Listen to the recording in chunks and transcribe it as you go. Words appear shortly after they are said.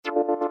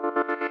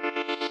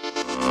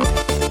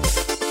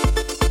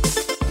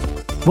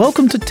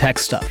Welcome to Tech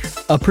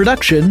Stuff, a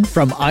production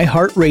from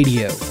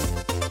iHeartRadio.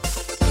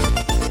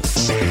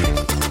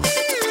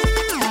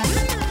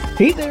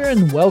 Hey there,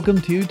 and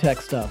welcome to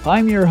Tech Stuff.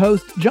 I'm your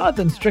host,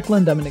 Jonathan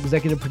Strickland. I'm an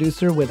executive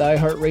producer with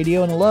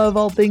iHeartRadio, and I love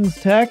all things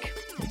tech.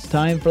 It's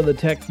time for the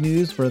tech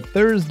news for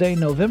Thursday,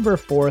 November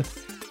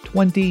 4th,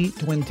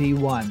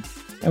 2021.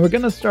 And we're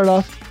going to start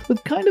off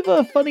with kind of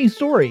a funny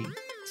story.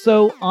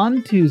 So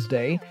on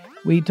Tuesday,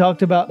 we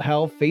talked about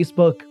how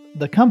Facebook,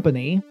 the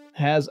company,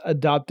 has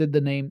adopted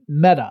the name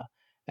Meta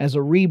as a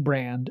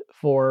rebrand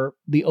for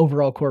the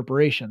overall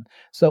corporation.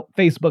 So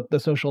Facebook, the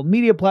social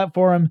media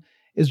platform,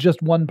 is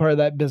just one part of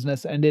that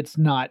business, and it's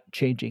not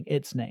changing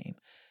its name.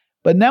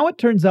 But now it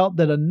turns out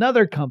that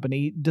another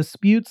company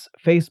disputes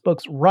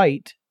Facebook's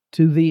right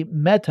to the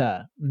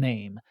Meta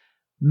name.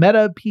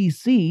 Meta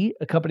PC,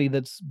 a company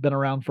that's been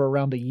around for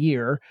around a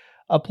year,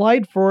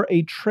 applied for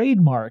a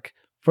trademark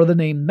for the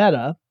name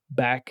Meta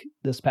back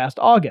this past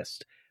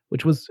August,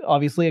 which was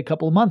obviously a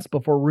couple of months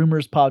before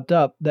rumors popped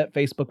up that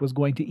Facebook was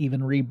going to even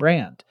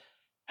rebrand.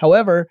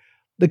 However,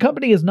 the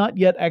company has not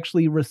yet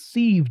actually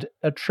received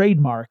a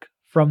trademark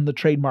from the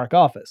trademark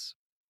office.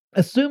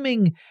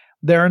 Assuming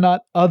there are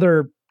not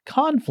other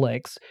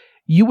conflicts,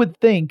 you would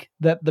think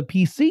that the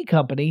PC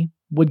company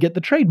would get the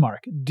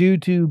trademark due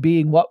to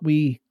being what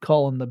we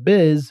call in the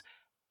biz,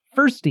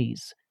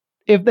 firsties.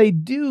 If they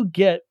do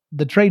get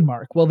the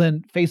trademark, well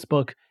then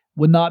Facebook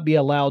would not be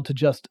allowed to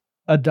just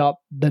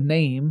adopt the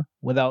name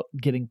without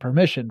getting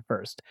permission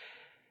first.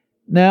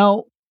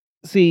 Now,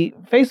 see,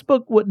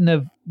 Facebook wouldn't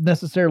have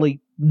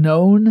necessarily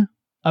known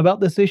about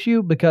this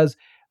issue because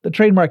the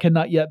trademark had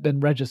not yet been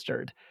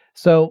registered.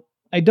 So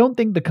I don't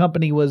think the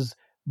company was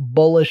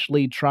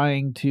bullishly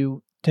trying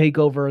to take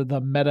over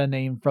the Meta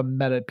name from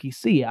Meta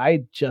PC.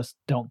 I just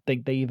don't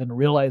think they even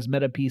realized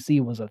Meta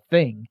PC was a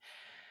thing.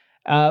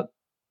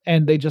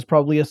 And they just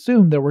probably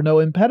assumed there were no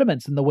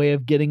impediments in the way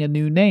of getting a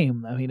new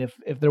name. I mean,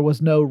 if there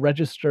was no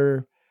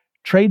register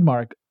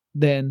trademark,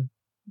 then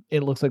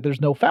it looks like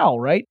there's no foul,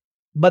 right?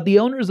 But the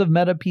owners of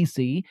Meta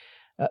PC,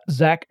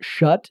 Zach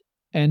Shutt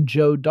and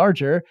Joe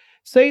Darger,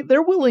 say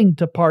they're willing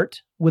to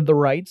part with the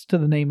rights to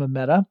the name of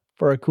Meta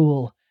for a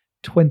cool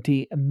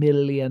 $20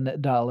 million.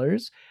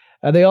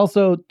 They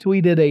also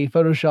tweeted a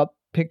Photoshop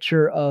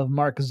picture of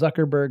Mark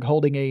Zuckerberg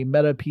holding a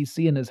Meta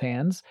PC in his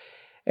hands.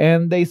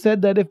 And they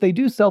said that if they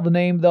do sell the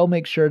name, they'll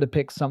make sure to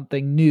pick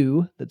something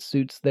new that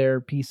suits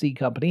their PC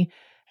company.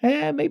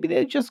 And maybe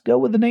they just go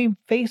with the name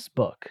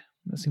Facebook.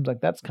 It seems like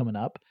that's coming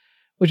up,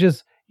 which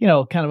is,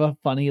 kind of a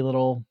funny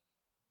little,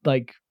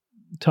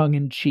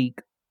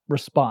 tongue-in-cheek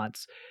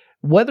response.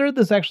 Whether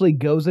this actually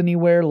goes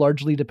anywhere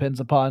largely depends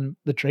upon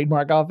the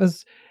trademark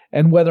office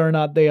and whether or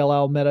not they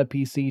allow Meta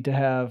PC to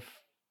have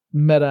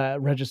Meta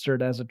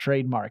registered as a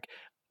trademark.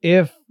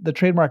 If the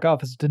trademark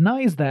office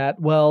denies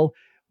that, well,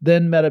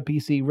 then Meta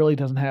PC really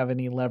doesn't have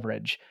any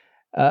leverage.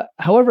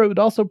 However, it would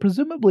also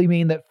presumably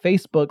mean that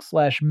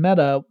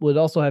Facebook/Meta would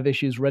also have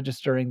issues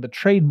registering the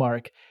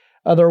trademark.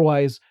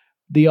 Otherwise,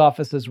 the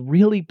office is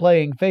really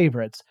playing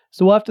favorites,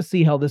 so we'll have to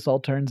see how this all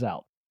turns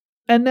out.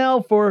 And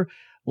now for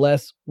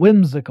less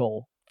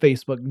whimsical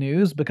Facebook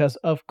news, because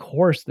of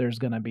course there's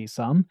going to be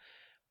some.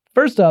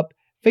 First up,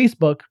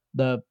 Facebook,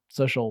 the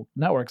social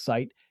network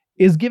site,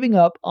 is giving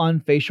up on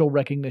facial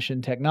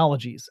recognition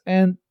technologies,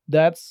 and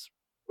that's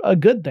a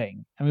good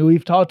thing. I mean,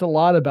 we've talked a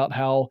lot about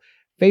how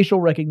facial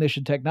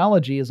recognition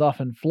technology is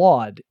often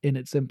flawed in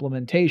its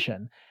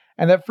implementation,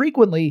 and that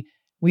frequently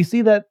we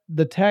see that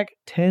the tech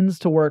tends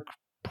to work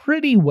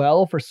pretty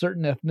well for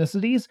certain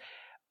ethnicities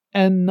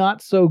and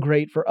not so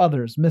great for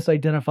others,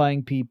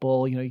 misidentifying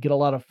people, you get a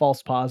lot of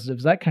false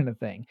positives, that kind of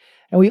thing.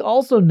 And we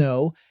also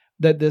know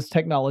that this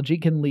technology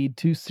can lead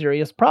to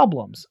serious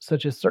problems,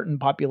 such as certain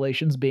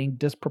populations being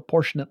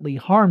disproportionately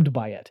harmed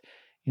by it.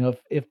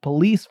 If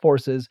police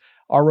forces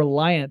are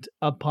reliant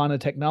upon a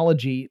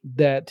technology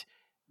that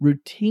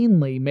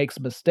routinely makes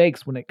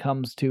mistakes when it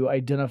comes to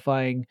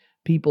identifying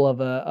people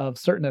of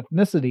certain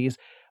ethnicities,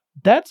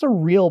 that's a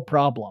real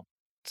problem.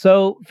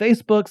 So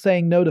Facebook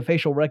saying no to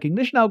facial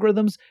recognition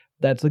algorithms,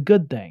 that's a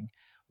good thing.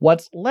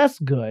 What's less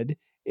good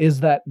is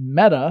that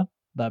Meta,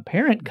 the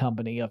parent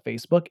company of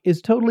Facebook,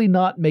 is totally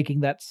not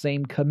making that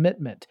same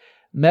commitment.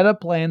 Meta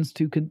plans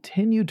to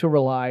continue to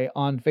rely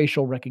on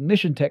facial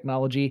recognition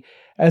technology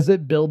as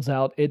it builds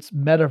out its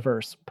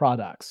metaverse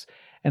products.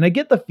 And I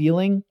get the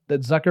feeling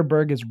that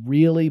Zuckerberg is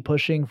really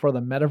pushing for the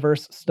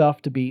metaverse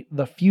stuff to be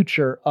the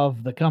future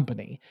of the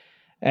company.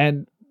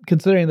 And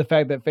considering the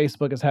fact that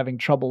Facebook is having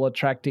trouble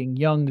attracting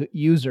young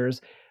users,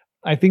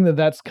 I think that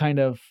that's kind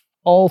of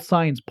all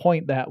signs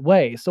point that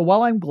way. So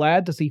while I'm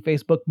glad to see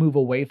Facebook move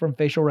away from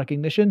facial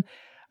recognition,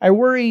 I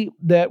worry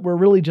that we're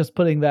really just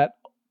putting that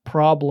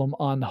problem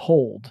on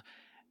hold.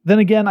 Then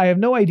again, I have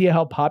no idea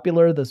how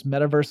popular this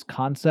metaverse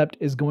concept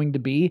is going to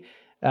be.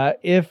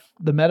 If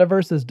the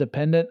metaverse is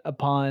dependent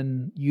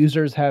upon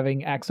users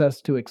having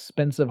access to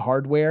expensive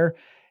hardware,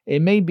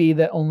 it may be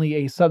that only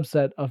a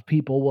subset of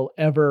people will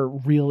ever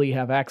really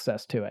have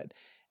access to it.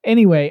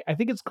 Anyway, I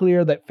think it's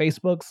clear that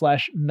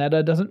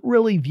Facebook/Meta doesn't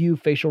really view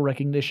facial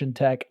recognition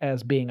tech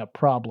as being a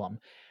problem.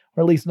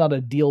 or at least not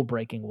a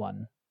deal-breaking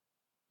one.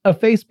 A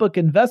Facebook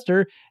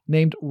investor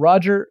named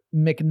Roger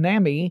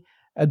McNamee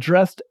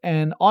addressed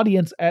an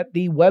audience at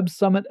the Web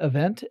Summit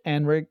event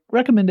and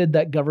recommended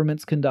that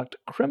governments conduct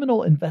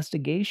criminal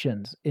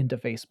investigations into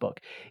Facebook,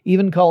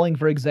 even calling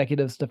for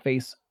executives to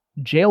face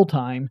jail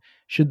time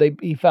should they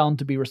be found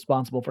to be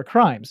responsible for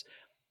crimes.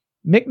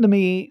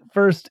 McNamee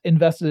first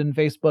invested in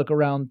Facebook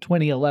around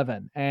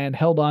 2011 and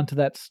held on to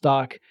that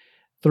stock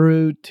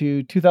through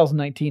to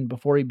 2019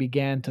 before he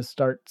began to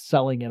start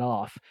selling it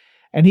off.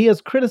 And he has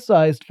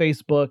criticized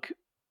Facebook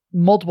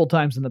multiple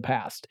times in the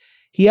past.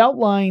 He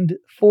outlined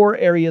 4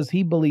 areas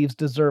he believes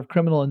deserve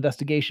criminal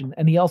investigation,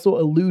 and he also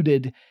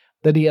alluded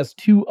that he has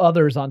 2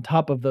 others on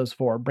top of those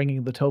 4,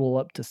 bringing the total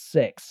up to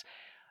 6.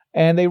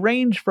 And they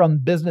range from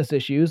business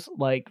issues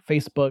like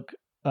Facebook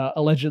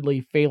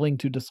allegedly failing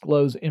to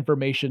disclose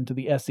information to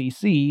the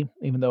SEC,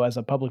 even though as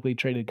a publicly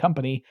traded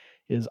company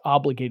is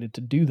obligated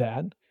to do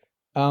that.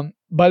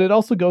 But it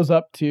also goes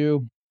up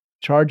to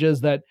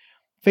charges that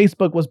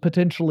Facebook was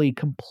potentially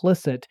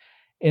complicit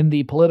in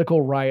the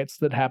political riots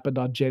that happened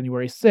on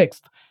January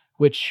 6th,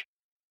 which,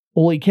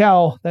 holy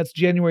cow, that's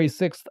January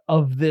 6th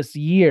of this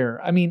year.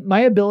 I mean,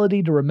 my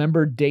ability to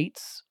remember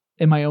dates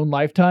in my own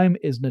lifetime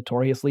is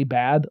notoriously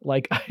bad.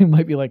 Like, I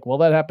might be like, well,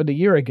 that happened a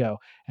year ago,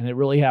 and it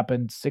really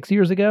happened 6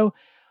 years ago.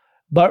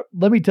 But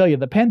let me tell you,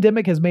 the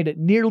pandemic has made it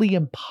nearly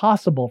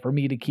impossible for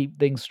me to keep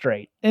things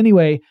straight.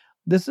 Anyway,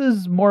 this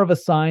is more of a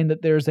sign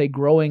that there's a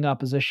growing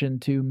opposition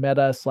to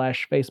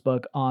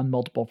Meta/Facebook on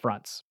multiple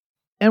fronts.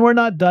 And we're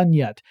not done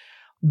yet.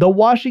 The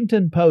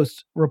Washington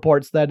Post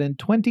reports that in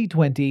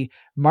 2020,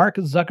 Mark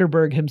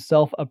Zuckerberg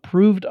himself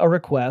approved a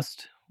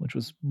request, which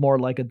was more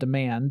like a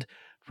demand,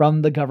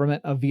 from the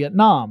government of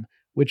Vietnam,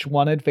 which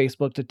wanted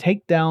Facebook to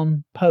take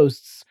down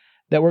posts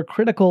that were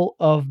critical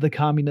of the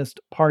Communist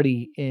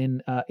Party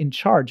in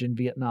charge in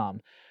Vietnam.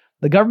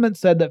 The government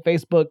said that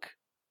Facebook,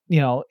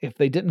 if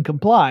they didn't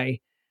comply,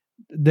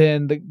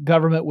 then the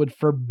government would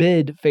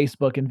forbid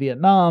Facebook in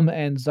Vietnam,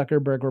 and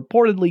Zuckerberg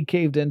reportedly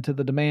caved into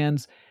the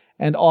demands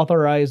and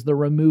authorized the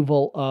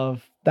removal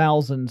of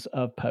thousands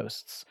of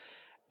posts.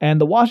 And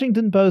the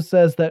Washington Post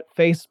says that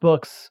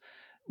Facebook's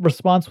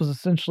response was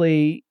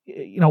essentially,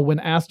 when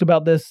asked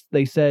about this,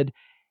 they said,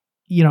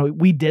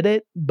 we did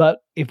it, but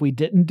if we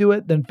didn't do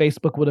it, then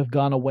Facebook would have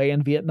gone away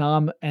in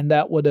Vietnam, and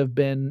that would have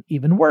been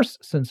even worse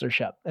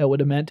censorship. It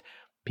would have meant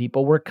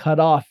people were cut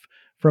off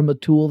from a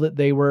tool that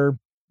they were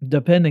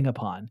depending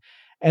upon.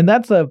 And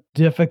that's a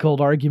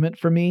difficult argument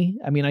for me.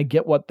 I mean, I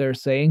get what they're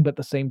saying, but at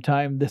the same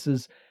time, this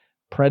is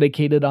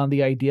predicated on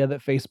the idea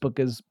that Facebook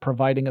is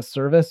providing a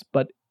service,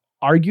 but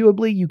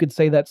arguably you could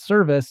say that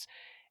service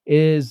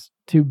is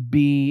to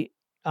be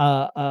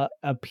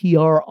a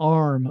PR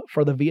arm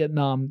for the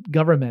Vietnam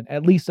government,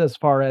 at least as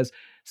far as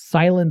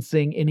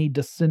silencing any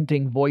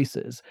dissenting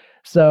voices.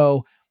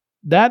 So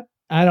that,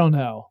 I don't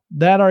know,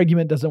 that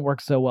argument doesn't work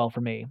so well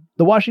for me.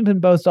 The Washington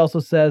Post also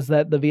says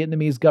that the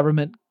Vietnamese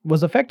government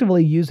was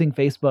effectively using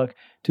Facebook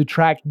to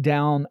track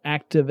down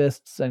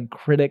activists and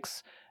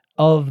critics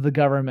of the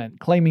government,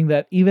 claiming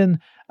that even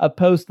a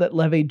post that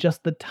levied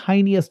just the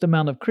tiniest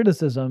amount of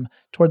criticism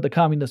toward the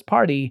Communist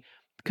Party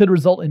could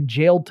result in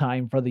jail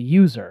time for the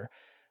user,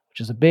 which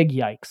is a big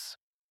yikes.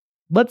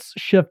 Let's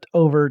shift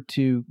over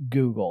to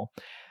Google.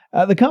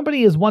 The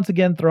company is once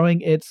again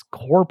throwing its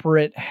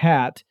corporate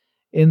hat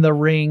in the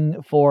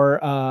ring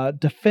for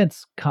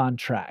defense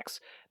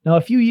contracts. Now,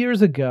 a few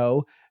years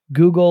ago,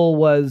 Google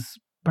was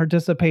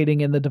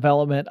participating in the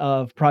development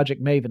of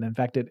Project Maven. In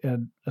fact, it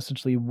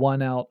essentially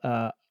won out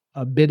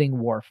a bidding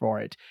war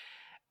for it.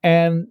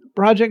 And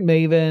Project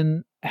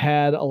Maven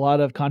had a lot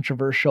of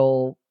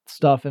controversial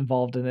stuff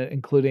involved in it,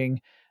 including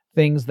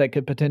things that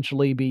could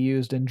potentially be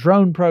used in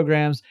drone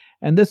programs.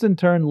 And this in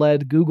turn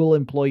led Google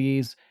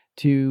employees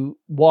to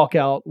walk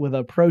out with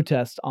a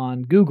protest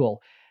on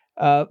Google.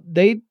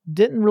 They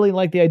didn't really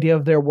like the idea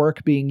of their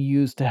work being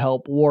used to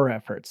help war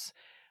efforts.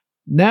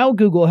 Now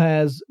Google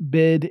has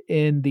bid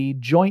in the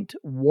Joint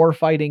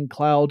Warfighting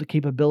Cloud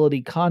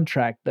Capability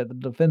contract that the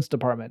Defense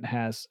Department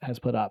has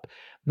put up.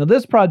 Now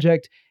this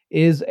project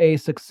is a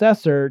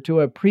successor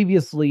to a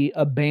previously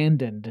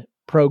abandoned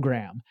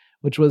program,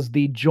 which was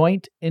the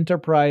Joint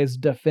Enterprise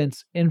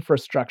Defense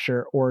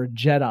Infrastructure, or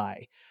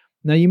JEDI.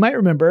 Now you might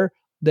remember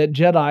that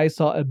JEDI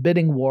saw a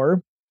bidding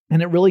war,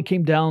 and it really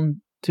came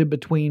down to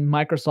between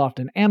Microsoft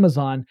and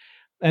Amazon.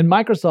 And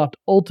Microsoft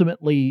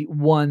ultimately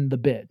won the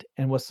bid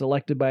and was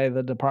selected by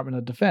the Department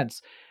of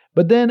Defense.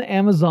 But then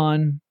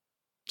Amazon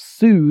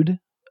sued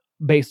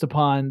based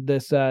upon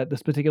this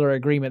particular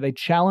agreement. They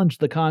challenged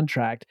the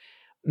contract,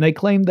 and they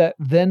claimed that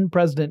then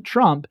President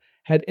Trump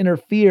had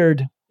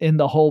interfered in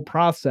the whole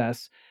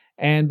process.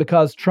 And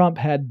because Trump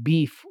had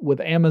beef with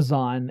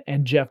Amazon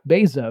and Jeff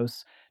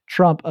Bezos,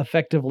 Trump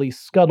effectively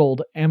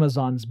scuttled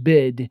Amazon's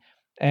bid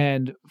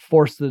and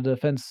forced the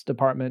Defense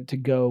Department to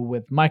go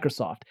with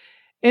Microsoft.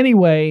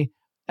 Anyway,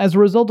 as a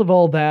result of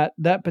all that,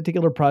 that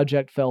particular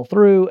project fell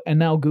through, and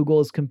now Google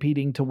is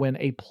competing to win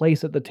a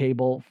place at the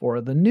table for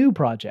the new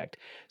project.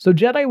 So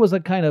Jedi was a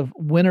kind of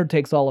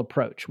winner-takes-all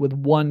approach, with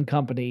one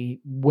company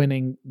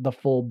winning the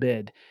full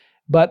bid.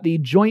 But the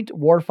Joint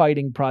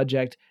Warfighting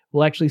Project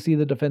will actually see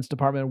the Defense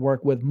Department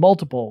work with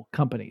multiple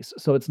companies,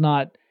 so it's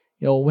not,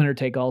 a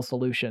winner-take-all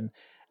solution.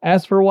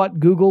 As for what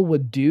Google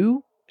would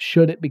do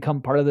should it become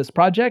part of this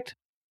project,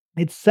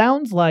 it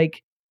sounds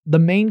like the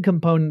main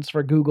components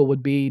for Google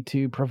would be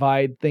to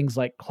provide things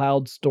like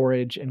cloud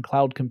storage and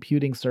cloud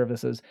computing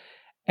services,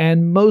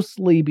 and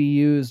mostly be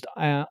used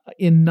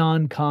in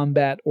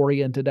non-combat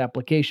oriented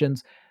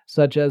applications,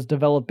 such as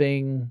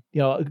developing,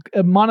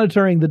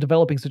 monitoring the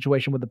developing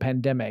situation with the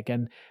pandemic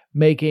and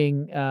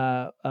making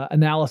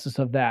analysis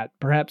of that,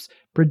 perhaps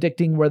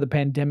predicting where the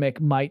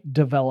pandemic might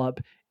develop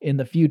in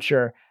the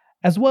future,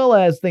 as well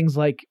as things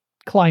like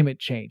climate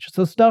change.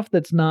 So stuff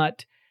that's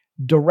not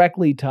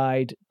directly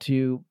tied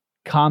to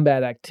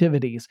combat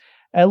activities,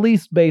 at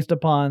least based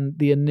upon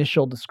the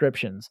initial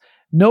descriptions.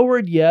 No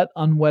word yet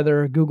on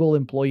whether Google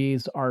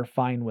employees are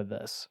fine with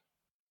this.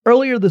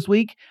 Earlier this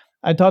week,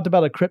 I talked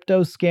about a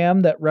crypto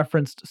scam that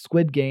referenced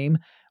Squid Game.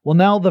 Well,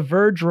 now The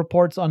Verge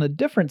reports on a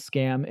different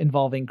scam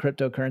involving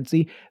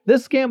cryptocurrency.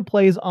 This scam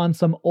plays on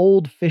some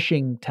old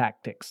phishing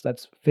tactics.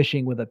 That's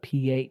phishing with a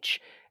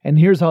PH. And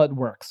here's how it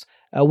works.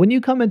 When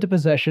you come into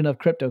possession of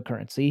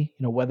cryptocurrency,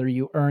 whether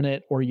you earn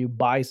it or you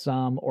buy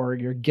some or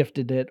you're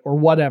gifted it or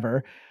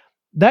whatever,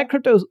 that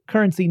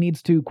cryptocurrency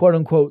needs to quote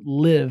unquote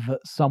live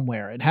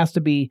somewhere. It has to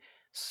be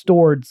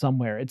stored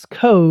somewhere. It's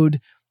code,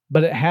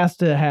 but it has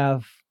to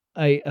have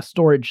a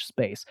storage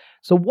space.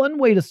 So one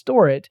way to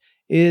store it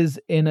is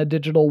in a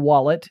digital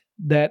wallet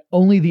that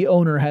only the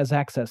owner has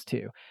access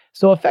to.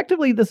 So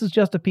effectively, this is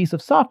just a piece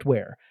of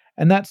software,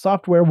 and that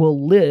software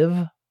will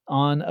live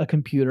on a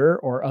computer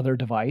or other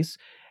device.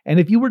 And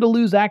if you were to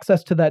lose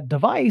access to that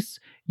device,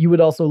 you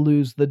would also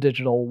lose the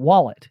digital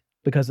wallet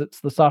because it's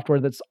the software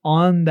that's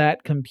on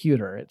that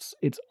computer.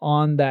 It's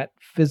on that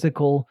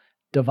physical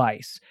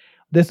device.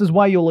 This is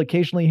why you'll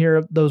occasionally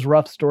hear those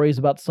rough stories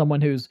about someone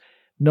who's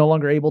no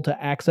longer able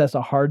to access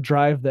a hard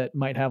drive that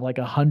might have like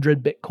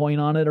 100 Bitcoin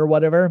on it or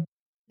whatever.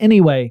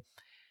 Anyway,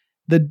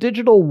 the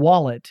digital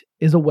wallet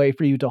is a way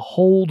for you to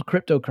hold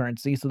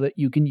cryptocurrency so that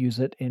you can use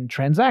it in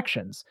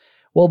transactions.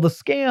 Well, the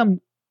scam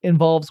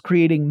involves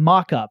creating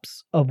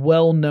mock-ups of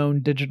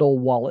well-known digital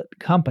wallet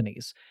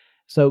companies.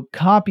 So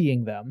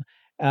copying them,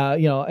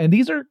 and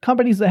these are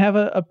companies that have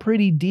a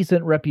pretty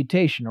decent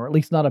reputation, or at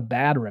least not a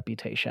bad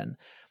reputation.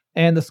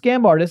 And the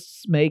scam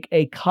artists make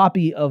a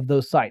copy of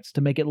those sites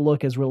to make it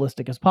look as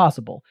realistic as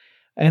possible.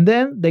 And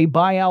then they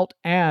buy out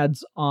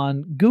ads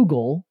on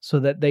Google so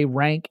that they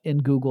rank in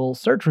Google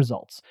search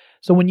results.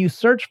 So when you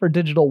search for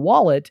digital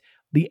wallet,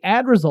 the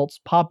ad results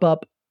pop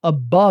up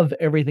above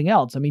everything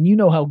else. I mean, you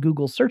know how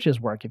Google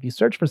searches work. If you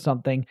search for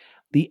something,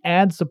 the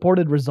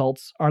ad-supported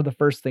results are the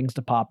first things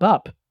to pop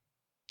up.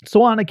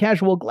 So on a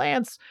casual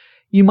glance,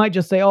 you might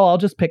just say, I'll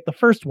just pick the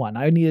first one.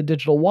 I need a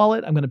digital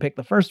wallet. I'm going to pick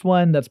the first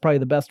one. That's probably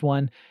the best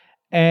one.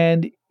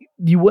 And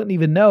you wouldn't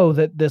even know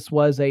that this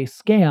was a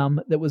scam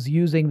that was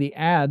using the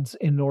ads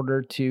in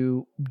order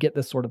to get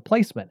this sort of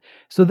placement.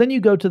 So then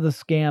you go to the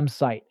scam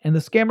site, and the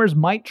scammers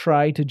might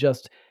try to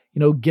just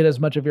get as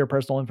much of your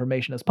personal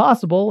information as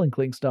possible,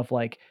 including stuff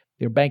like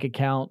your bank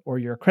account or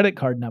your credit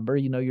card number,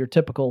 your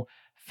typical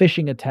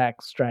phishing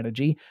attack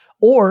strategy.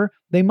 Or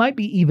they might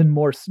be even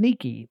more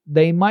sneaky.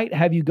 They might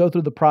have you go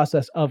through the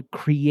process of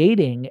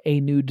creating a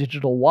new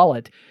digital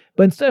wallet,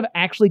 but instead of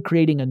actually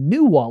creating a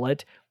new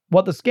wallet,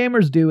 what the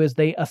scammers do is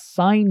they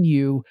assign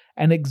you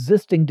an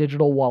existing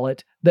digital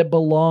wallet that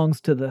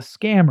belongs to the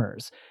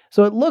scammers.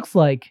 So it looks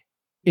like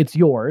it's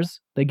yours.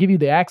 They give you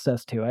the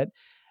access to it,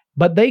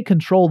 but they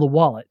control the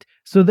wallet.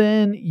 So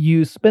then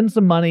you spend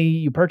some money,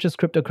 you purchase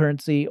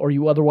cryptocurrency, or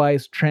you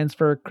otherwise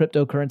transfer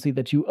cryptocurrency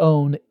that you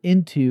own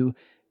into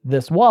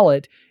this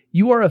wallet.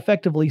 You are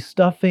effectively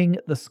stuffing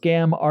the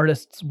scam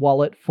artist's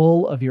wallet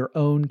full of your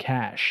own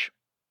cash.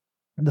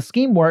 The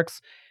scheme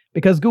works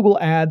because Google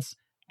Ads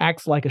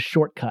acts like a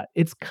shortcut.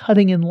 It's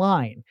cutting in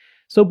line.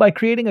 So by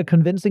creating a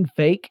convincing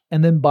fake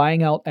and then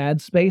buying out ad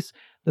space,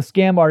 the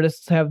scam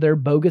artists have their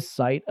bogus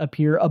site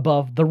appear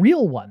above the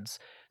real ones.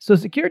 So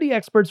security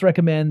experts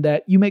recommend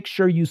that you make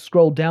sure you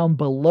scroll down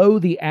below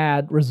the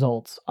ad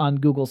results on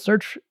Google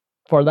search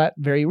for that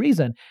very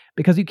reason,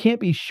 because you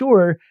can't be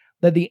sure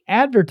that the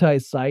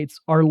advertised sites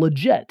are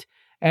legit,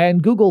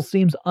 and Google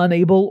seems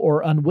unable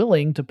or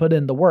unwilling to put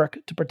in the work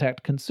to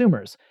protect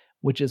consumers,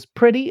 which is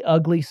pretty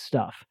ugly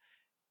stuff.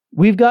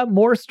 We've got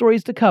more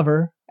stories to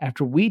cover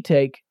after we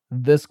take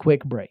this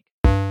quick break.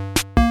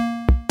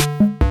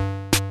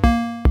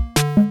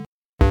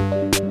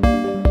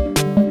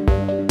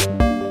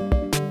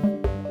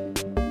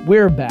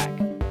 We're back.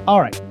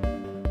 All right.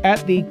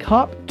 At the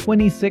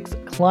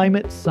COP26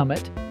 Climate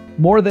Summit,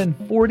 more than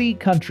 40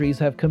 countries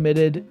have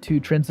committed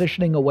to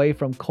transitioning away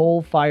from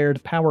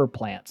coal-fired power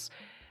plants.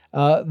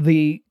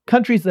 The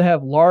countries that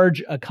have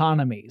large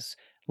economies,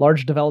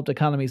 large developed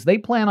economies, they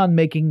plan on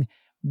making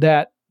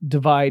that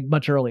divide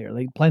much earlier.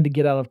 They plan to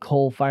get out of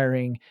coal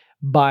firing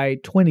by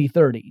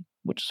 2030,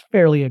 which is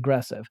fairly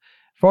aggressive.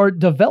 For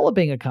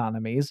developing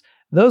economies,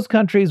 those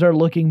countries are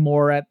looking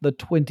more at the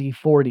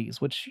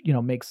 2040s, which,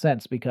 makes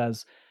sense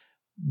because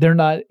they're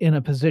not in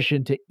a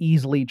position to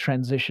easily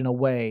transition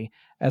away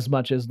as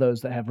much as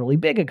those that have really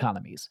big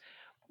economies.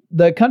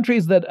 The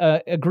countries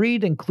that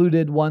agreed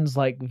included ones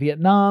like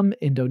Vietnam,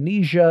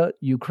 Indonesia,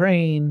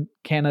 Ukraine,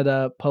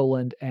 Canada,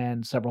 Poland,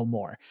 and several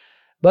more.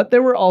 But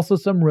there were also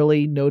some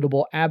really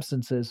notable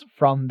absences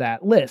from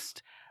that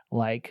list,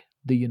 like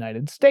the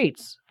United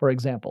States, for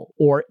example,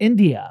 or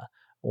India,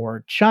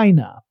 or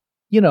China.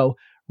 You know,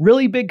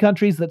 really big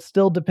countries that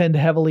still depend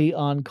heavily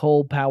on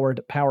coal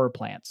powered power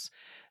plants.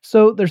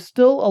 So there's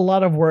still a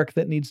lot of work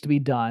that needs to be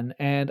done.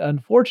 And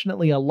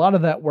unfortunately, a lot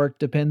of that work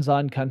depends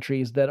on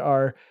countries that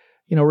are,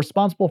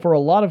 responsible for a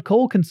lot of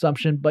coal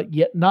consumption, but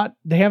yet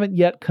they haven't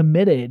yet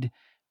committed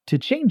to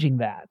changing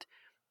that.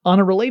 On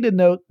a related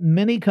note,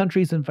 many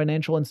countries and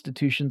financial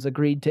institutions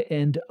agreed to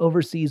end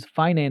overseas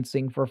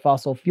financing for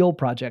fossil fuel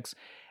projects,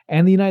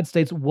 and the United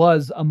States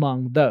was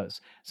among those.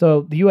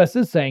 So the US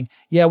is saying,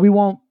 yeah, we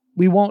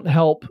won't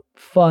help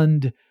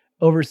fund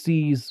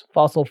overseas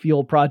fossil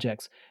fuel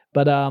projects,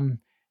 but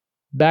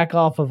back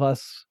off of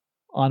us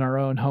on our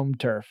own home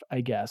turf,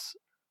 I guess.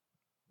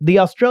 The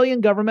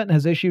Australian government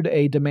has issued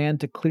a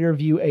demand to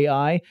Clearview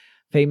AI,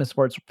 famous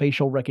for its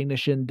facial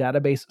recognition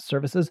database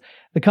services.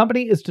 The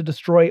company is to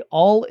destroy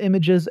all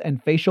images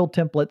and facial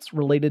templates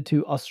related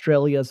to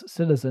Australia's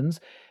citizens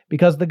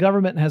because the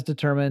government has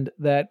determined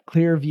that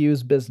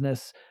Clearview's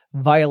business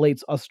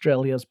violates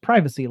Australia's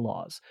privacy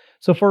laws.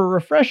 So, for a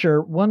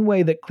refresher, one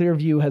way that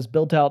Clearview has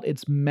built out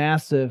its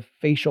massive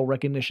facial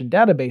recognition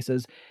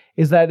databases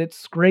is that it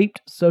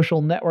scraped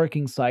social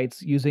networking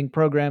sites using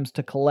programs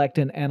to collect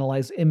and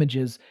analyze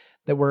images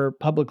that were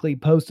publicly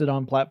posted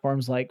on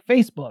platforms like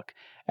Facebook.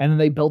 And then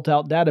they built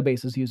out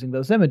databases using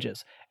those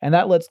images. And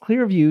that lets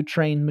Clearview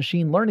train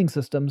machine learning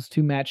systems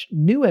to match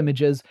new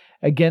images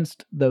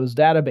against those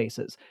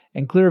databases.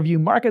 And Clearview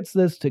markets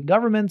this to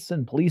governments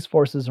and police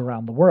forces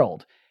around the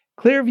world.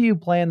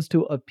 Clearview plans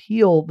to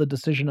appeal the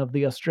decision of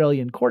the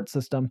Australian court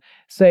system,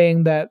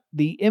 saying that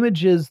the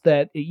images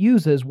that it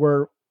uses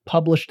were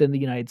published in the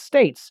United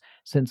States,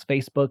 since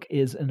Facebook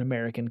is an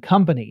American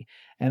company,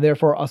 and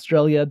therefore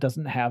Australia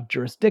doesn't have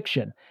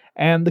jurisdiction.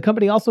 And the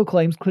company also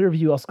claims,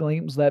 Clearview also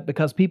claims, that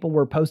because people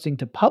were posting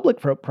to public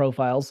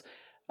profiles,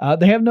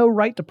 they have no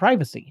right to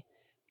privacy,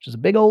 which is a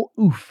big old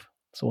oof.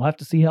 So we'll have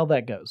to see how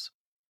that goes.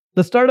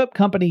 The startup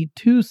company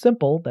Too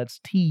Simple, that's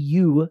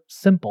TU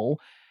Simple,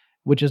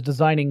 which is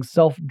designing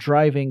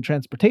self-driving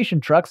transportation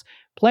trucks,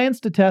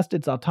 plans to test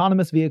its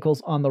autonomous vehicles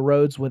on the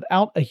roads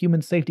without a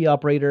human safety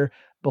operator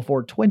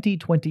before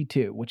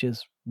 2022, which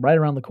is right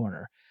around the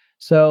corner.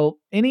 So,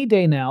 any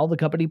day now, the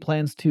company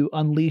plans to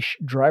unleash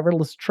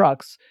driverless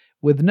trucks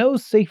with no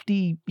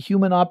safety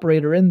human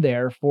operator in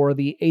there for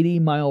the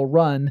 80-mile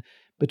run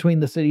between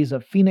the cities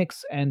of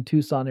Phoenix and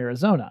Tucson,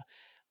 Arizona.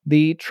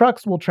 The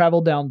trucks will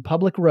travel down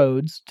public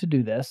roads to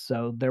do this,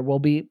 so there will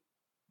be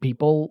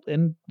people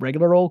in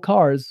regular old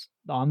cars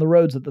on the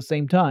roads at the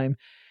same time.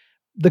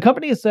 The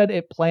company has said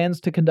it plans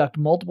to conduct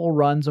multiple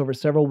runs over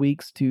several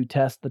weeks to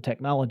test the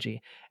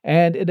technology,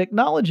 and it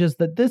acknowledges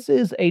that this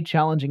is a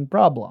challenging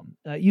problem.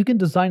 You can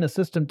design a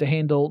system to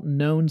handle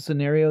known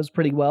scenarios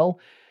pretty well,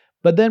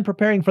 but then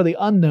preparing for the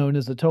unknown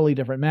is a totally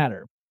different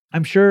matter.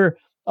 I'm sure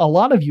a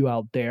lot of you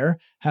out there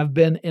have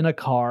been in a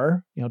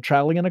car,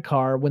 traveling in a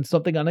car when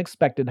something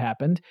unexpected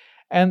happened,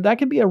 and that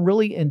can be a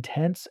really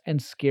intense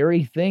and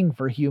scary thing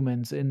for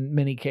humans in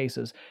many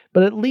cases.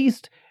 But at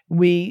least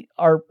we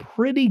are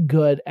pretty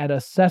good at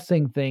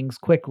assessing things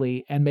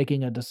quickly and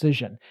making a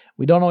decision.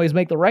 We don't always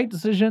make the right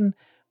decision,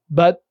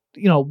 but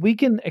we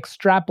can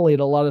extrapolate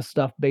a lot of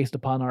stuff based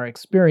upon our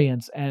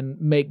experience and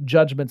make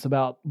judgments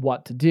about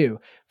what to do.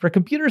 For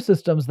computer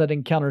systems that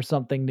encounter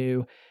something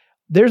new,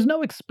 there's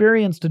no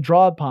experience to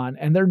draw upon,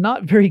 and they're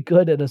not very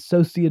good at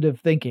associative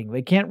thinking.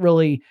 They can't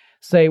really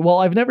say, well,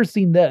 I've never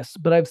seen this,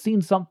 but I've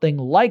seen something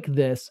like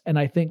this, and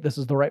I think this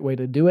is the right way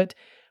to do it.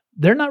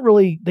 They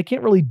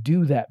can't really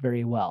do that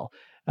very well.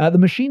 The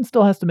machine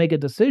still has to make a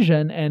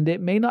decision, and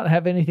it may not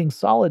have anything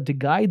solid to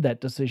guide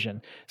that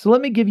decision. So let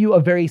me give you a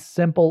very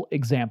simple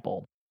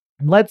example.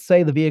 Let's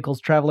say the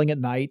vehicle's traveling at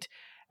night,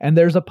 and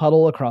there's a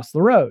puddle across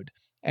the road,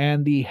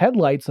 and the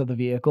headlights of the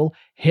vehicle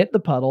hit the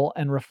puddle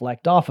and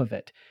reflect off of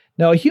it.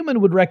 Now, a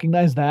human would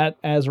recognize that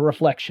as a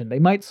reflection. They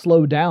might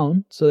slow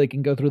down so they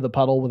can go through the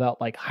puddle without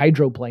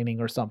hydroplaning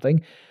or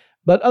something,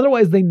 but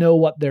otherwise they know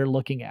what they're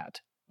looking at.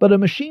 But a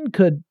machine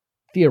could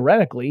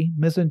theoretically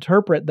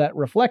misinterpret that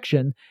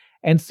reflection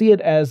and see it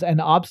as an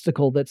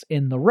obstacle that's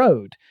in the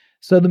road.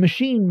 So the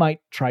machine might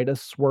try to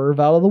swerve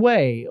out of the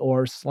way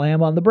or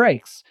slam on the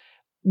brakes.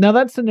 Now,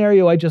 that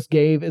scenario I just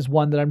gave is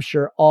one that I'm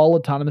sure all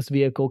autonomous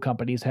vehicle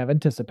companies have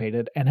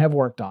anticipated and have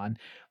worked on.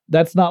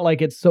 That's not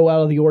like it's so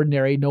out of the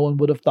ordinary no one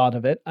would have thought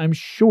of it. I'm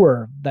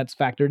sure that's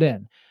factored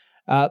in.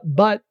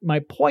 But my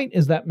point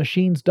is that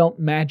machines don't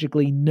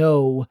magically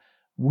know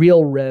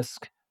real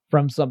risk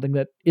from something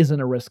that isn't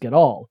a risk at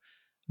all.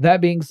 That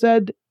being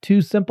said,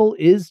 Too Simple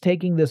is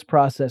taking this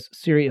process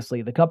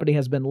seriously. The company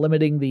has been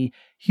limiting the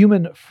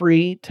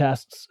human-free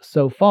tests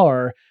so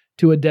far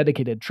to a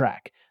dedicated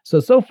track.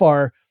 So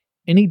far,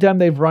 anytime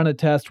they've run a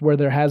test where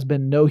there has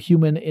been no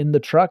human in the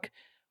truck,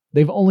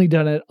 they've only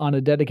done it on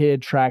a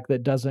dedicated track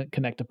that doesn't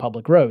connect to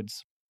public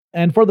roads.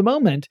 And for the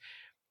moment,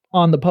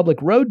 on the public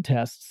road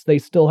tests, they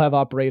still have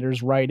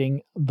operators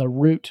riding the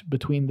route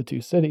between the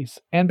two cities.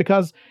 And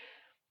because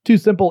Too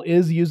Simple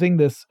is using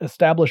this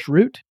established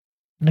route,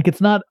 like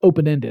it's not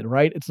open-ended,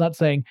 right? It's not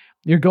saying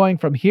you're going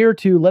from here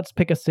to, let's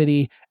pick a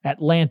city,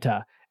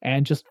 Atlanta,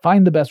 and just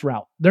find the best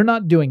route. They're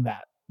not doing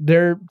that.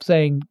 They're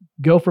saying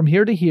go from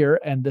here to here,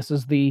 and this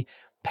is the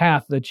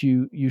path that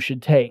you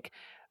should take.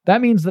 That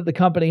means that the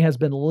company has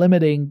been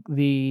limiting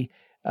the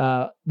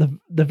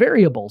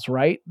variables,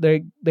 right?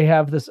 They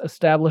have this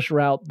established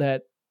route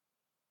that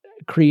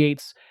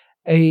creates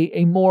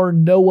a more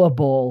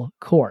knowable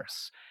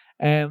course.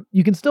 And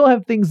you can still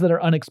have things that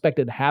are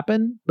unexpected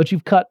happen, but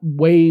you've cut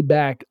way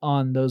back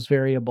on those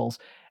variables.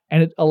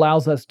 And it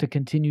allows us to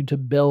continue to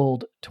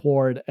build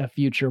toward a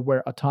future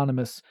where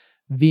autonomous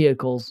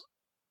vehicles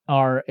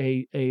are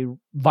a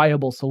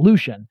viable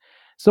solution.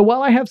 So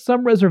while I have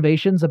some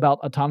reservations about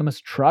autonomous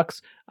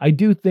trucks, I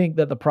do think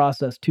that the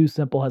process Too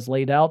Simple has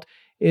laid out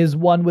is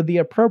one with the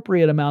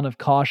appropriate amount of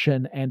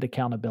caution and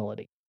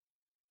accountability.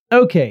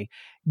 Okay,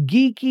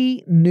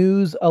 geeky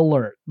news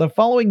alert. The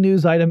following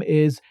news item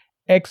is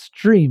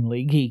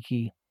extremely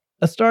geeky.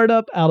 A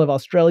startup out of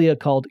Australia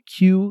called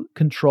Q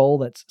Control,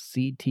 that's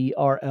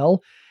CTRL,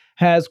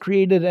 has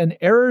created an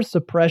error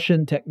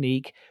suppression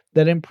technique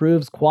that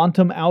improves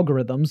quantum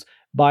algorithms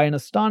by an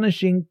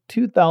astonishing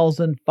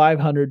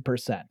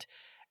 2,500%.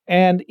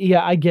 And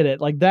yeah, I get it.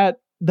 Like that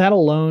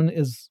alone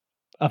is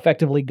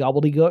effectively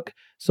gobbledygook.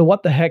 So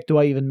what the heck do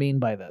I even mean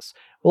by this?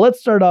 Well, let's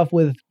start off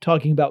with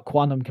talking about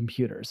quantum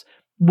computers.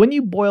 When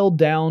you boil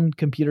down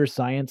computer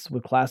science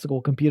with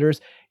classical computers,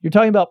 you're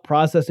talking about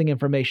processing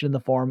information in the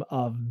form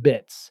of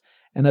bits.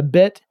 And a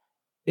bit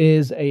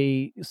is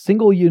a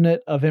single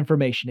unit of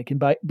information. It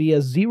can be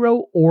a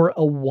 0 or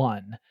a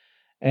 1.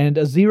 And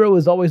a 0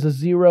 is always a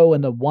 0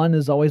 and a 1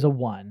 is always a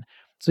 1.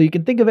 So you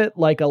can think of it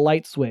like a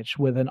light switch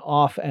with an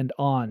off and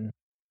on.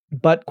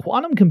 But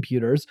quantum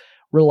computers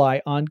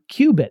rely on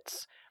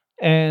qubits.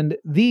 And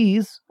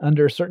these,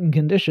 under certain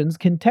conditions,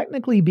 can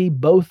technically be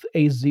both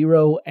a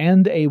 0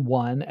 and a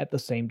 1 at the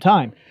same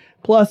time,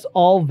 plus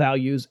all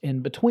values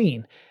in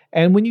between.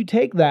 And when you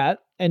take that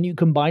and you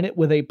combine it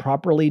with a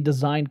properly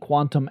designed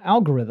quantum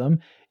algorithm,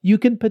 you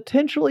can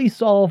potentially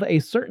solve a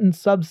certain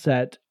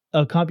subset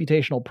of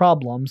computational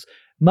problems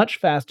much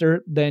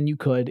faster than you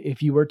could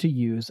if you were to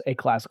use a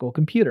classical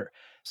computer.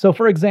 So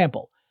for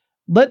example,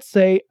 let's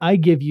say I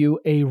give you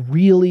a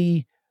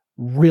really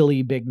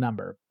big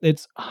number.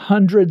 It's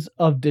hundreds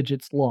of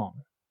digits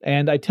long.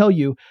 And I tell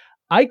you,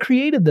 I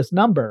created this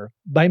number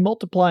by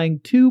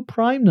multiplying two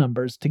prime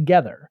numbers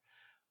together.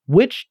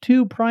 Which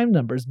two prime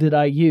numbers did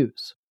I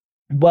use?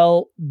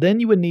 Well, then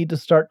you would need to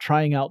start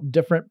trying out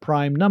different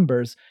prime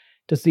numbers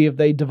to see if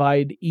they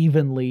divide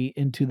evenly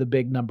into the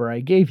big number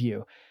I gave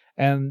you.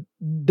 And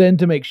then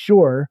to make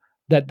sure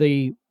that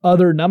the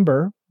other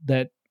number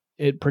that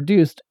it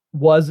produced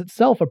was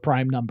itself a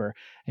prime number.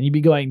 And you'd be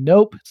going,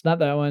 nope, it's not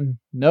that one.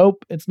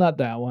 Nope, it's not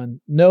that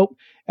one. Nope.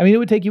 I mean, it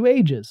would take you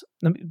ages,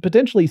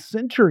 potentially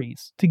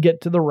centuries to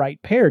get to the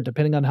right pair,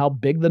 depending on how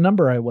big the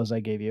number I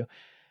gave you.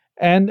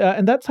 And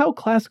that's how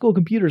classical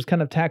computers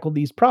kind of tackle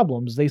these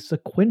problems. They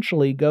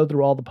sequentially go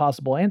through all the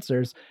possible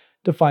answers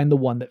to find the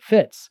one that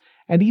fits.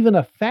 And even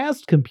a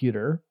fast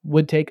computer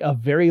would take a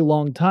very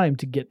long time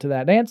to get to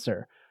that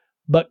answer.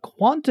 But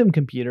quantum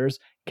computers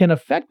can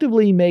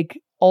effectively make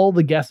all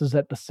the guesses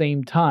at the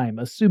same time,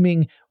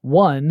 assuming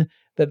 1,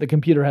 that the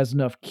computer has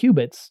enough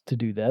qubits to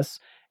do this,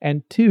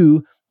 and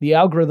 2, the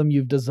algorithm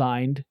you've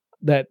designed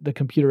that the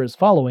computer is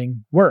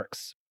following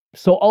works.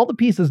 So all the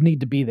pieces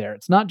need to be there.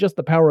 It's not just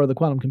the power of the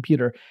quantum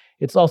computer,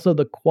 it's also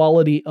the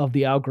quality of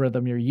the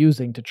algorithm you're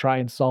using to try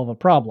and solve a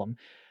problem.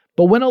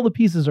 But when all the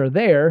pieces are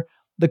there,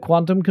 the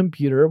quantum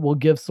computer will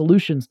give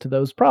solutions to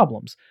those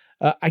problems.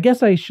 I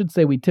guess I should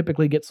say we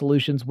typically get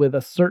solutions with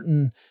a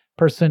certain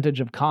percentage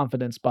of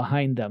confidence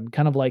behind them.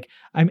 Kind of like,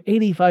 I'm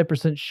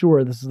 85%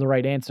 sure this is the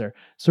right answer.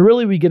 So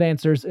really we get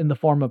answers in the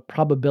form of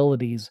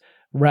probabilities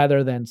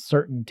rather than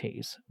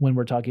certainties when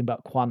we're talking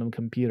about quantum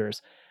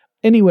computers.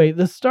 Anyway,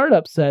 the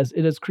startup says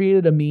it has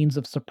created a means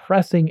of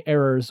suppressing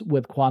errors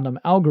with quantum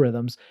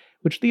algorithms,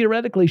 which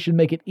theoretically should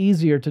make it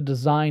easier to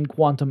design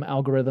quantum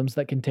algorithms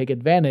that can take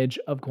advantage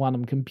of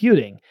quantum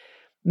computing.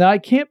 Now, I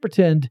can't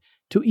pretend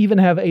to even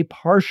have a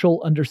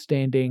partial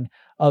understanding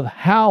of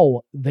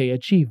how they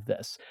achieve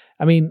this.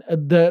 I mean,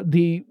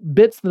 the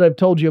bits that I've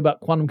told you about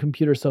quantum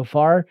computers so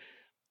far,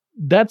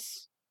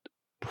 that's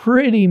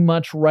pretty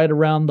much right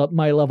around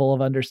my level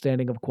of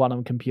understanding of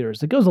quantum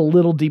computers. It goes a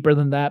little deeper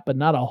than that, but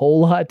not a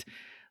whole lot.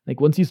 Like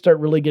once you start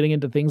really getting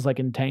into things like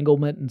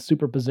entanglement and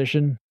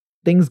superposition,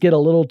 things get a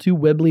little too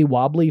wibbly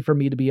wobbly for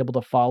me to be able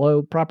to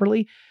follow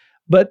properly.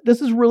 But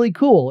this is really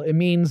cool. It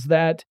means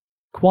that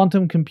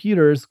quantum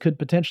computers could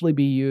potentially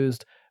be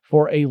used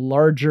for a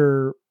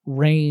larger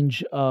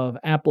range of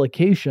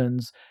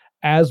applications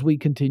as we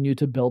continue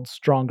to build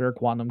stronger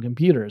quantum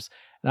computers.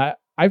 And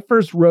I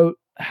first wrote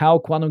how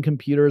quantum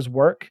computers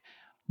work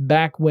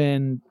back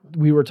when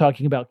we were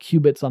talking about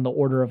qubits on the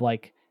order of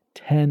like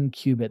 10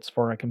 qubits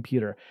for a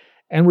computer.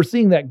 And we're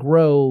seeing that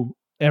grow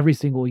every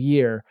single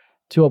year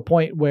to a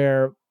point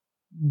where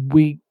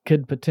we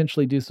could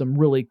potentially do some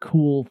really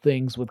cool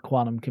things with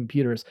quantum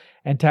computers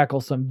and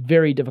tackle some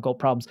very difficult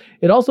problems.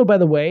 It also, by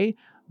the way,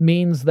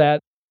 means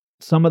that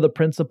some of the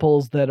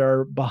principles that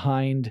are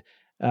behind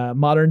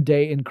modern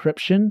day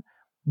encryption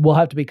will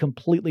have to be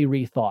completely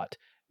rethought,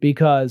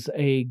 because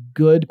a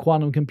good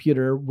quantum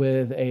computer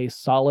with a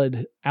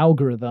solid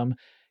algorithm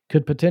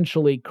could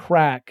potentially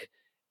crack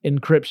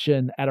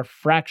encryption at a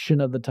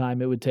fraction of the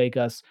time it would take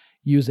us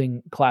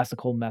using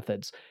classical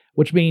methods,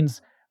 which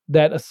means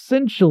that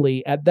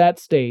essentially at that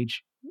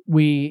stage,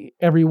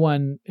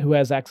 everyone who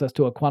has access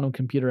to a quantum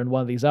computer and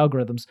one of these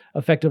algorithms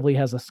effectively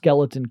has a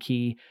skeleton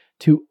key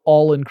to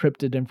all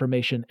encrypted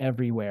information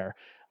everywhere.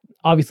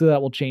 Obviously,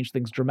 that will change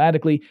things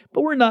dramatically,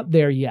 but we're not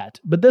there yet.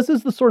 But this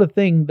is the sort of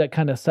thing that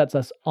kind of sets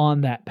us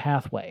on that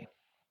pathway.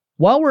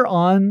 While we're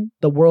on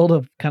the world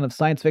of kind of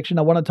science fiction,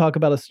 I want to talk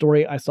about a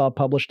story I saw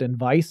published in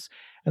Vice.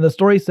 And the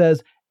story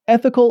says,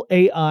 ethical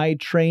AI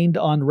trained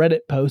on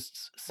Reddit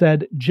posts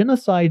said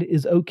genocide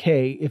is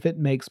okay if it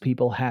makes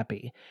people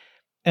happy.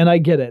 And I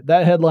get it.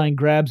 That headline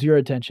grabs your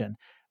attention.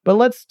 But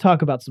let's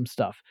talk about some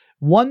stuff.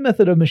 One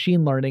method of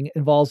machine learning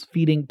involves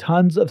feeding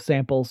tons of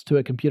samples to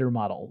a computer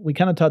model. We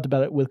kind of talked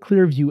about it with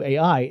Clearview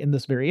AI in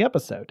this very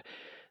episode.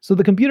 So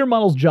the computer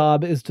model's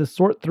job is to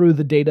sort through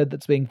the data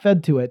that's being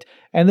fed to it,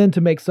 and then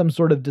to make some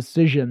sort of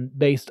decision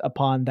based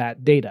upon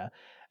that data.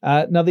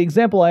 Now, the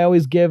example I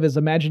always give is,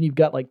 imagine you've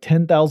got like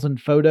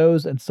 10,000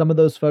 photos, and some of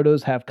those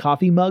photos have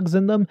coffee mugs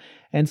in them,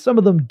 and some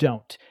of them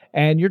don't.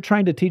 And you're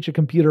trying to teach a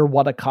computer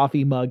what a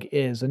coffee mug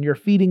is, and you're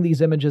feeding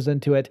these images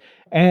into it,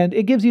 and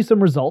it gives you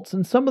some results,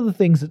 and some of the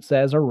things it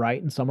says are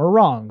right and some are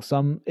wrong.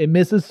 It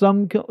misses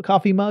some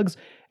coffee mugs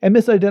and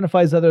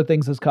misidentifies other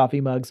things as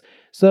coffee mugs.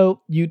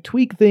 So you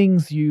tweak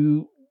things,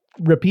 you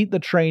repeat the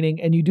training,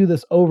 and you do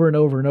this over and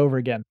over and over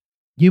again.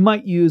 You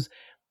might use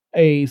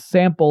a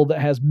sample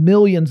that has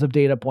millions of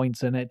data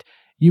points in it.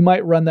 You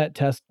might run that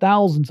test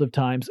thousands of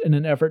times in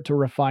an effort to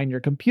refine your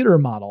computer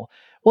model.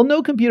 Well,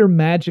 no computer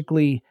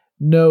magically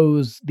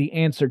knows the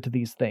answer to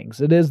these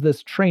things. It is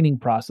this training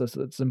process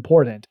that's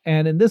important.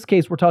 And in this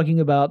case, we're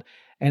talking about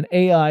an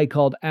AI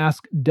called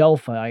Ask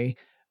Delphi,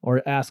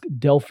 or Ask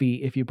Delphi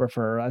if you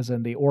prefer, as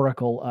in the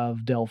Oracle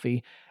of Delphi.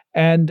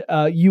 And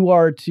you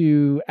are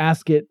to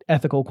ask it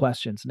ethical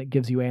questions, and it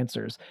gives you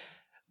answers.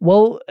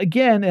 Well,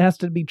 again, it has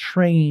to be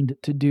trained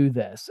to do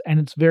this, and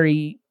it's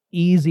very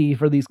easy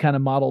for these kind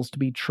of models to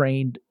be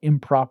trained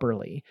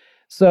improperly.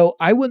 So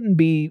I wouldn't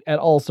be at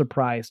all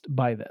surprised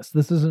by this.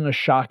 This isn't a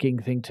shocking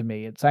thing to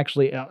me. It's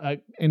actually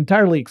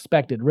entirely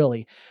expected,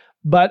 really.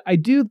 But I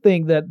do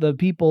think that the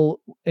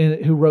people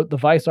who wrote the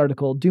Vice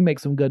article do make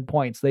some good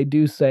points. They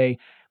do say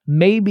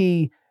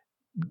maybe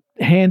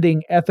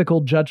handing ethical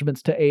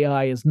judgments to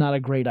AI is not a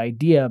great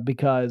idea,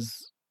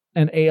 because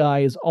an AI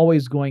is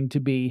always going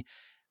to be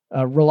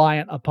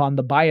reliant upon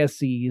the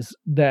biases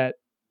that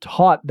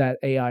taught that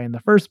AI in the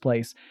first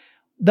place.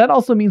 That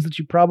also means that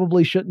you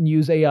probably shouldn't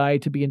use AI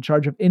to be in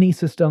charge of any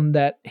system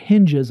that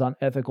hinges on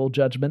ethical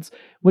judgments,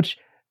 which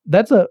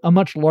that's a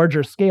much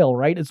larger scale,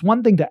 right? It's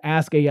one thing to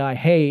ask AI,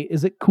 hey,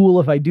 is it cool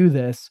if I do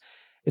this?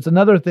 It's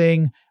another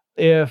thing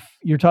if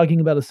you're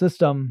talking about a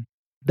system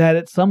that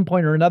at some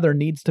point or another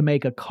needs to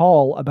make a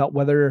call about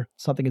whether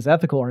something is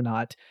ethical or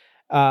not.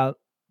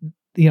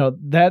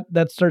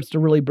 That starts to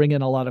really bring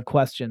in a lot of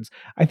questions.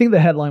 I think the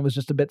headline was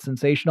just a bit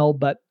sensational,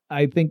 but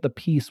I think the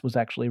piece was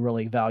actually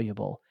really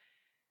valuable.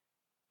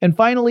 And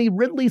finally,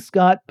 Ridley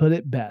Scott put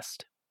it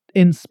best.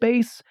 In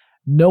space,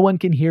 no one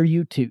can hear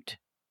you toot.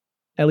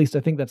 At least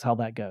I think that's how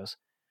that goes.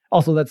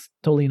 Also, that's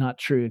totally not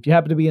true. If you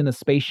happen to be in a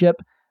spaceship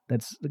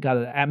that's got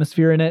an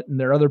atmosphere in it, and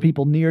there are other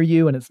people near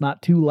you, and it's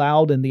not too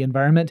loud in the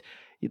environment,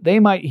 they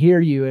might hear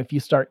you if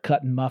you start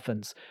cutting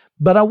muffins.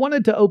 But I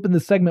wanted to open the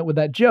segment with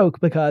that joke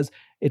because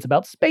it's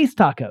about space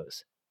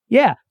tacos.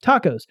 Yeah,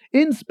 tacos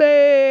in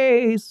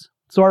space.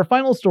 So our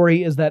final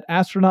story is that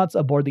astronauts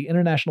aboard the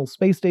International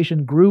Space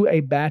Station grew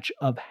a batch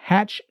of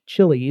Hatch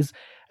chilies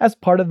as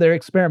part of their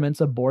experiments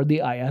aboard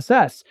the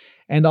ISS.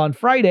 And on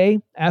Friday,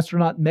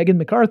 astronaut Megan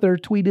MacArthur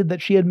tweeted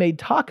that she had made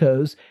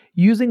tacos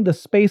using the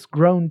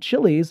space-grown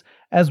chilies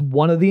as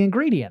one of the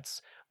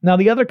ingredients. Now,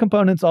 the other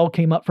components all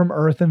came up from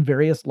Earth in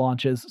various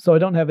launches, so I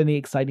don't have any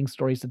exciting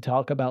stories to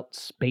talk about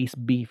space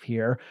beef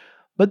here.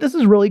 But this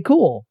is really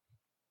cool.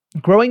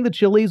 Growing the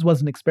chilies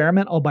was an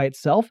experiment all by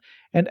itself,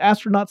 and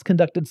astronauts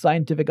conducted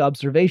scientific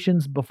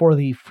observations before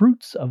the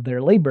fruits of their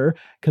labor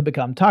could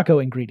become taco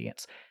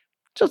ingredients.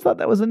 Just thought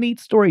that was a neat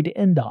story to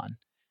end on.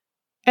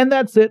 And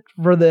that's it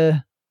for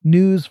the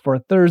news for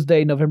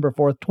Thursday, November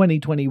 4th,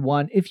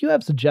 2021. If you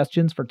have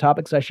suggestions for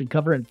topics I should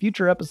cover in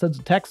future episodes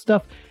of Tech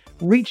Stuff,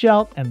 reach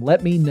out and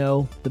let me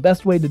know. The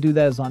best way to do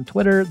that is on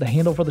Twitter. The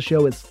handle for the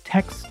show is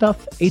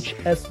TechStuff,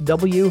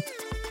 HSW.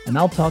 and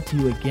I'll talk to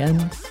you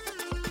again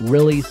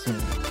really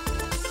soon.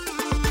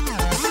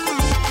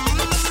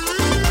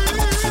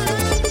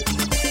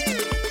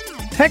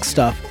 Tech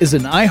Stuff is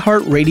an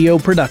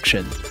iHeartRadio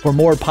production. For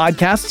more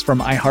podcasts from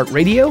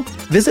iHeartRadio,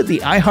 visit the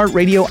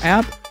iHeartRadio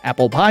app,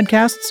 Apple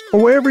Podcasts,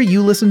 or wherever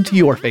you listen to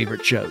your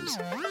favorite shows.